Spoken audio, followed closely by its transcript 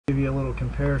Give you a little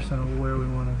comparison of where we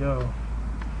want to go.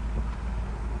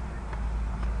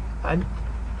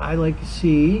 I'd like to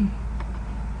see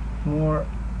more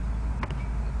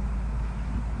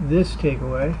this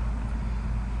takeaway.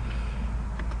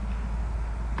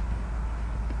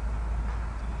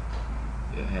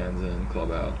 Yeah, hands in,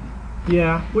 club out.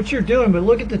 Yeah, what you're doing, but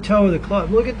look at the toe of the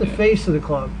club. Look at the face of the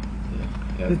club.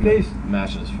 Yeah, the face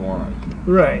matching his forearm.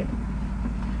 Right.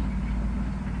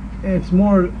 And it's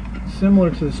more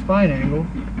similar to the spine angle.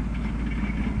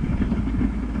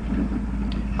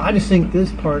 I just think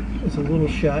this part is a little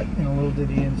shut and a little to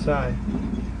the inside.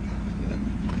 Yeah.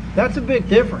 That's a big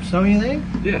difference, don't you think?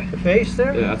 Yeah. The face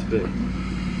there? Yeah, that's big.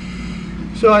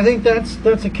 So I think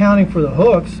that's accounting for the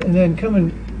hooks, and then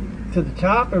coming to the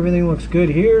top, everything looks good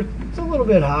here. It's a little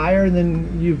bit higher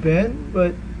than you've been,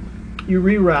 but you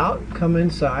reroute, come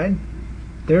inside.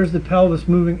 There's the pelvis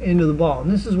moving into the ball. And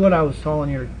this is what I was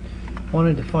telling you,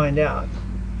 wanted to find out.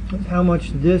 How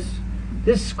much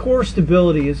this core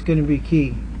stability is going to be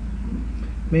key.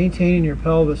 Maintaining your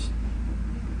pelvis.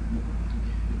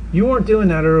 You weren't doing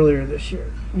that earlier this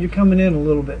year. You're coming in a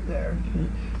little bit there.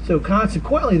 So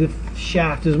consequently, the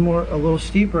shaft is a little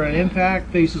steeper at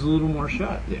impact, face is a little more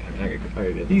shut. Yeah, I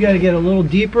get You got to get a little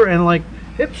deeper, and like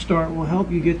hip start will help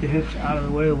you get the hips out of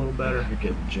the way a little better. You're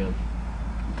getting Jim.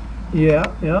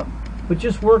 Yeah, yeah. But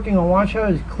just working on, watch how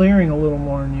he's clearing a little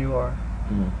more than you are.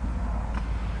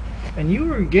 Mm-hmm. And you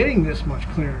were getting this much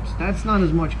clearance. That's not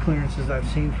as much clearance as I've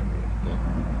seen from you. Yeah.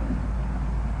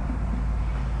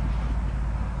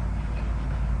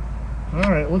 All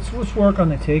right, let's work on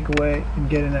the takeaway and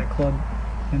getting that club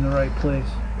in the right place.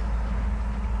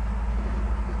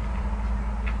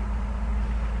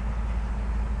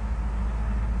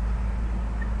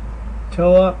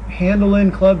 Toe up, handle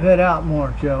in, club head out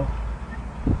more, Joe.